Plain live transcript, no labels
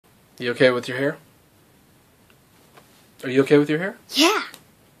You okay with your hair? Are you okay with your hair? Yeah.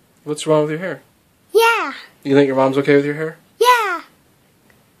 What's wrong with your hair? Yeah. You think your mom's okay with your hair? Yeah.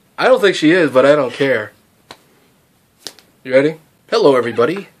 I don't think she is, but I don't care. You ready? Hello,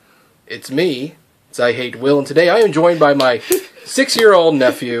 everybody. It's me. It's IHateWill, and today I am joined by my 6-year-old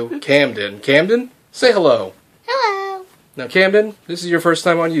nephew, Camden. Camden, say hello. Hello. Now, Camden, this is your first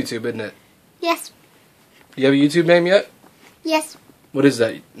time on YouTube, isn't it? Yes. Do you have a YouTube name yet? Yes. What is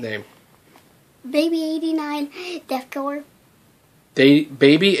that name? Baby89 Death Killer.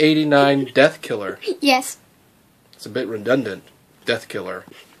 Baby89 Death Killer. Yes. It's a bit redundant. Death Killer.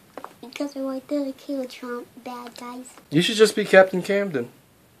 Because I like to kill Trump bad guys. You should just be Captain Camden.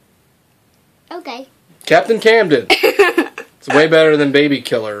 Okay. Captain Camden. It's way better than Baby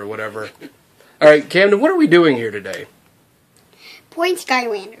Killer or whatever. Alright, Camden, what are we doing here today? Playing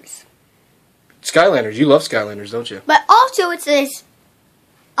Skylanders. Skylanders. You love Skylanders, don't you? But also it says,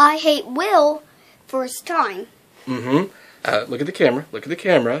 IHateWill first time. Mm-hmm. Look at the camera. Look at the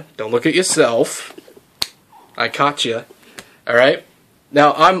camera. Don't look at yourself. I caught you. Alright?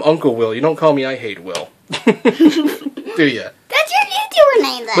 Now, I'm Uncle Will. You don't call me IHateWill. Do you? That's your YouTuber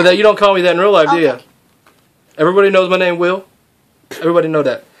name, then. But you don't call me that in real life, do you? Okay. Everybody knows my name, Will? Everybody know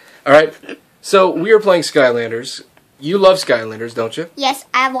that. Alright? So, we are playing Skylanders. You love Skylanders, don't you? Yes,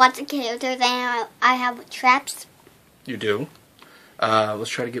 I have lots of characters and I have traps. You do. Let's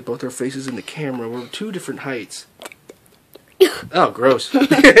try to get both our faces in the camera. We're two different heights. Oh, gross.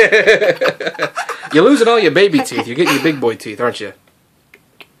 You're losing all your baby teeth. You're getting your big boy teeth, aren't you?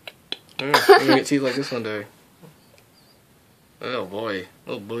 You're going to get teeth like this one day. Oh, boy.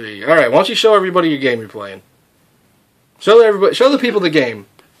 Oh, boy. Alright, why don't you show everybody your game you're playing? Show the people the game.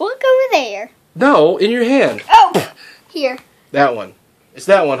 Look over there. No, in your hand. Oh, here. That one. It's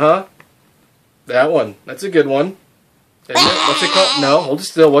that one, huh? That one. That's a good one. What's it called? No, hold it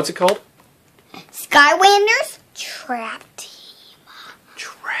still. What's it called? Skylanders Trap Team.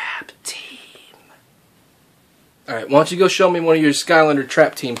 Trap Team. Alright, why don't you go show me one of your Skylander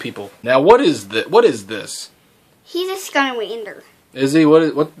Trap Team people. Now, what is this? He's a Skylander. Is he?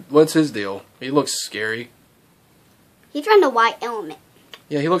 What's his deal? He looks scary. He's from the White Element.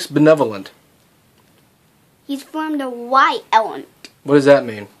 Yeah, he looks benevolent. He's from the White Element. What does that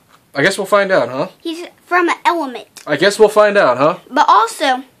mean? I guess we'll find out, huh? He's from an element. I guess we'll find out, huh? But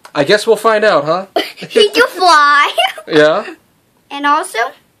also, I guess we'll find out, huh? he can fly. Yeah? And also,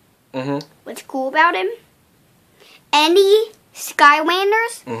 what's cool about him? Any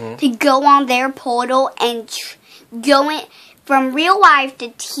Skylanders to go on their portal and go in from real life to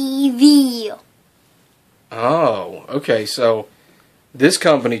TV. Oh, okay, so this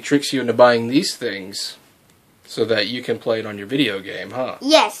company tricks you into buying these things so that you can play it on your video game, huh?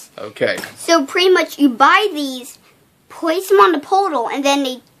 Yes. Okay. So pretty much you buy these, place them on the portal, and then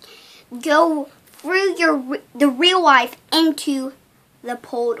they go through the real life into the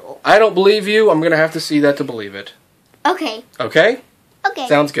portal. I don't believe you. I'm going to have to see that to believe it. Okay. Okay? Okay.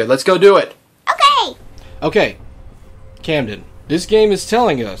 Sounds good. Let's go do it. Okay. Okay. Camden, this game is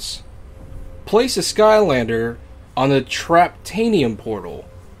telling us place a Skylander on the Traptanium portal,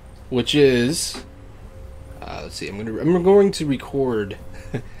 which is let's see, I'm going to record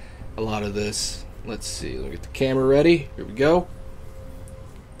a lot of this. Let's see, let me get the camera ready. Here we go.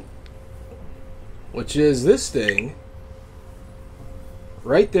 Which is this thing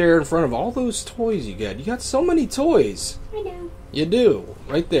right there in front of all those toys you got. You got so many toys. I know. You do,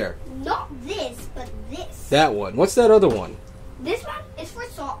 right there. Not this, but this. That one. What's that other one? This one is for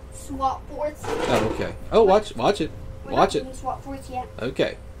swap forts. Oh, okay. Oh, watch it. Watch it. We're not doing swap forts yet.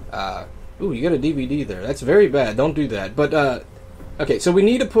 Okay. Ooh, you got a DVD there. That's very bad. Don't do that. But, okay, so we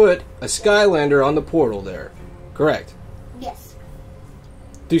need to put a Skylander on the portal there. Correct. Yes.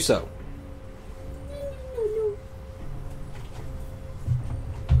 Do so.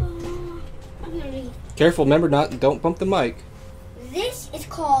 Careful, remember, don't bump the mic. This is a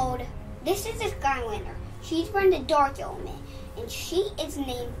Skylander. She's from the Dark Element, and she is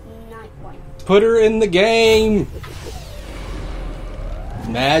named Nightlight. Put her in the game.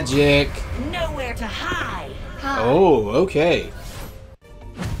 Magic. Nowhere to hide. Hi. Oh, okay.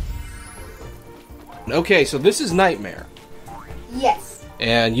 Okay, so this is Nightmare. Yes.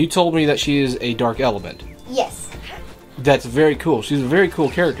 And you told me that she is a dark element. Yes. That's very cool. She's a very cool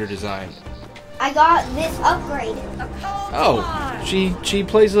character design. I got this upgraded. Oh, she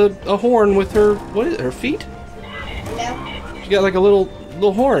plays a horn with her, what is it, her feet? No. She got like a little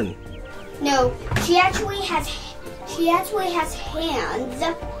horn. No, she actually has hands.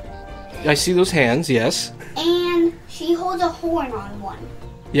 I see those hands, yes. And she holds a horn on one.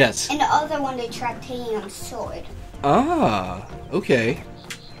 Yes. And the other one, the Traptanium sword. Ah, okay.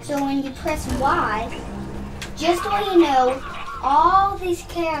 So when you press Y, just so you know, all these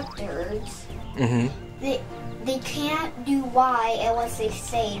characters, they can't do Y unless they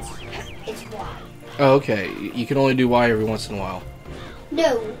say it's Y. Oh, okay. You can only do Y every once in a while.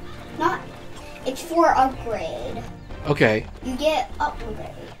 No, not. It's for upgrade. Okay. You get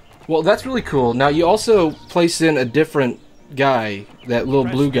upgrade. Well, that's really cool. Now, you also place in a different guy, that little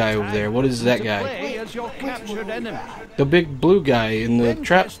blue guy over there. What is that guy? The big blue guy in the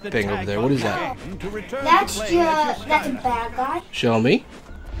trap thing over there. What is that? That's a bad guy. Show me.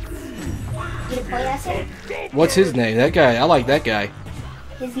 You to play that thing? What's his name? That guy. I like that guy.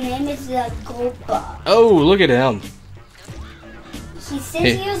 His name is Gopa. Oh, look at him. He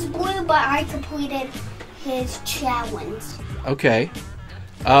says he was blue, but I completed his challenge. Okay.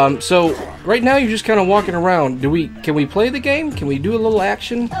 So right now you're just kind of walking around. Can we play the game? Can we do a little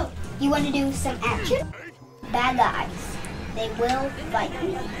action? Oh, you want to do some action? Bad guys. They will fight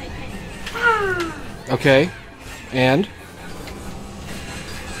me. Okay. And?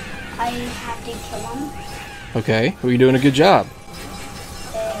 I have to kill them. Okay. Well, you're doing a good job.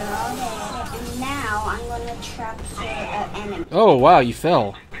 They're all dead. And now I'm going to trap an enemy. Oh, wow. You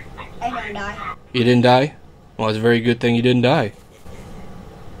fell. I don't die. You didn't die? Well, it's a very good thing you didn't die.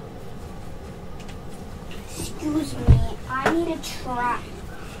 Excuse me. I need a trap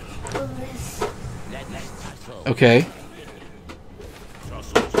for this. Okay.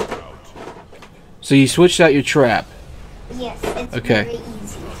 So you switched out your trap. Yes, it's Okay. very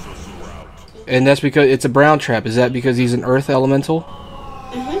easy. And that's because it's a brown trap. Is that because he's an earth elemental?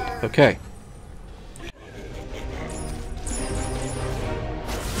 Okay.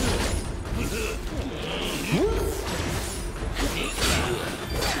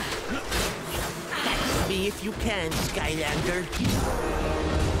 Me if you can, Skylander.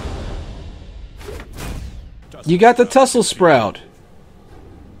 You got the tussle sprout.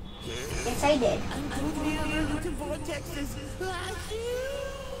 Yes, I did.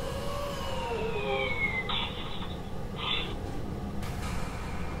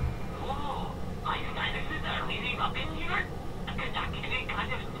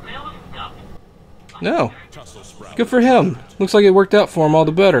 No. Good for him. Looks like it worked out for him all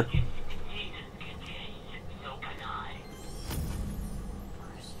the better.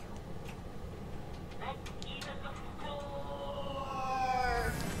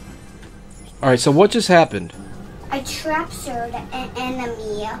 Alright, so what just happened? I trap-served an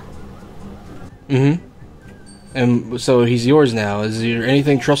enemy. And so he's yours now. Is there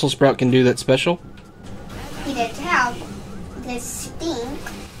anything Trussell Sprout can do that's special? He'd attack this stink.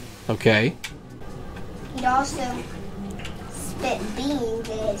 Okay. He'd also spit beans.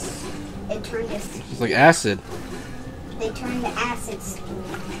 It turned to... It's like acid. They turned to acid stink.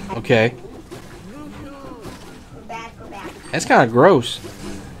 Okay. Bad for bad. That's kind of gross.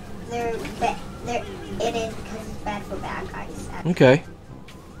 It is because it's bad for bad guys. Okay.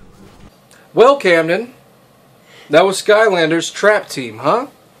 Well, Camden, that was Skylanders' trap team, huh?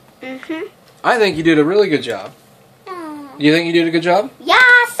 I think you did a really good job. You think you did a good job?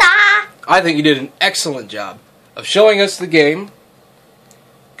 Yes, sir. I think you did an excellent job of showing us the game,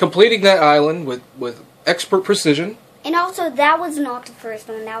 completing that island with expert precision. And also, that was not the first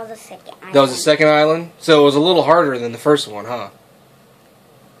one. That was the second island. That was the second island, so it was a little harder than the first one, huh?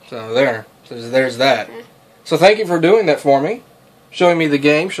 So there's that. So thank you for doing that for me, showing me the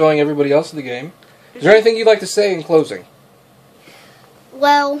game, showing everybody else the game. Is there anything you'd like to say in closing?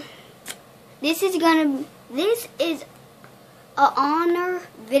 Well, this is an honor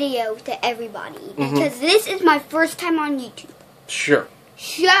video to everybody because this is my first time on YouTube. Sure.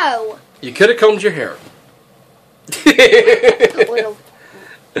 So You could have combed your hair.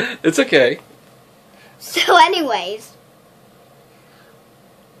 It's okay. So anyways,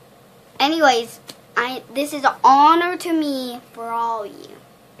 this is an honor to me for all of you.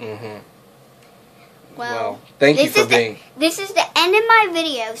 Well, thank you for being. This is the end of my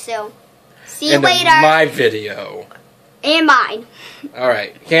video, so see you End later. of my video. And mine. All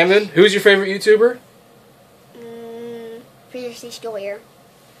right, Camden, who's your favorite YouTuber? Fierce Destroyer.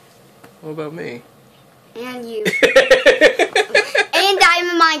 What about me? And you. And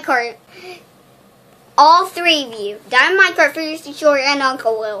Diamond Minecart. All three of you. Diamond Minecart, Fierce Destroyer, and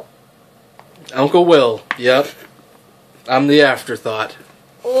Uncle Will. Uncle Will. Yep. I'm the afterthought.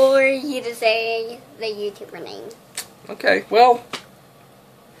 Or you just say the YouTuber name. Okay, well,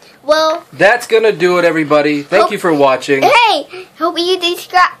 that's gonna do it, everybody. Thank you for watching. Hey, hope you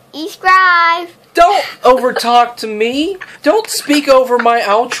subscribe. Don't overtalk to me. Don't speak over my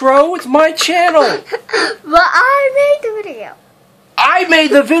outro. It's my channel. But I made the video. I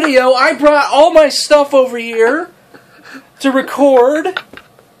made the video. I brought all my stuff over here to record.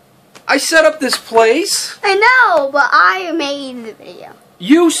 I set up this place. I know, but I made the video.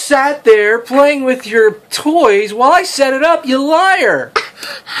 You sat there playing with your toys while I set it up, you liar!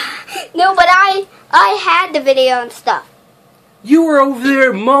 No, but I had the video and stuff. You were over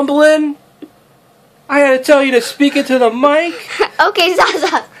there mumbling. I had to tell you to speak into the mic. Okay,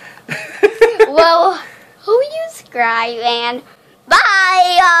 stop. Well, hope you subscribe and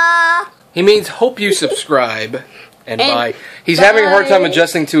bye. He means hope you subscribe and bye. He's having a hard time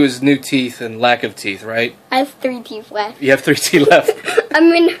adjusting to his new teeth and lack of teeth, right? I have 3 teeth left. You have 3 teeth left. I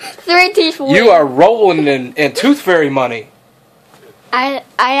mean, 3 teeth left. You are rolling in tooth fairy money. I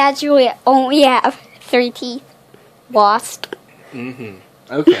actually only have 3 teeth lost. Mm-hmm.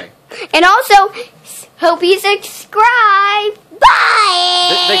 Okay. And also, hope you subscribe.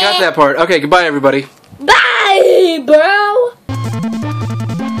 Bye. They got that part. Okay, goodbye, everybody. Bye, bro.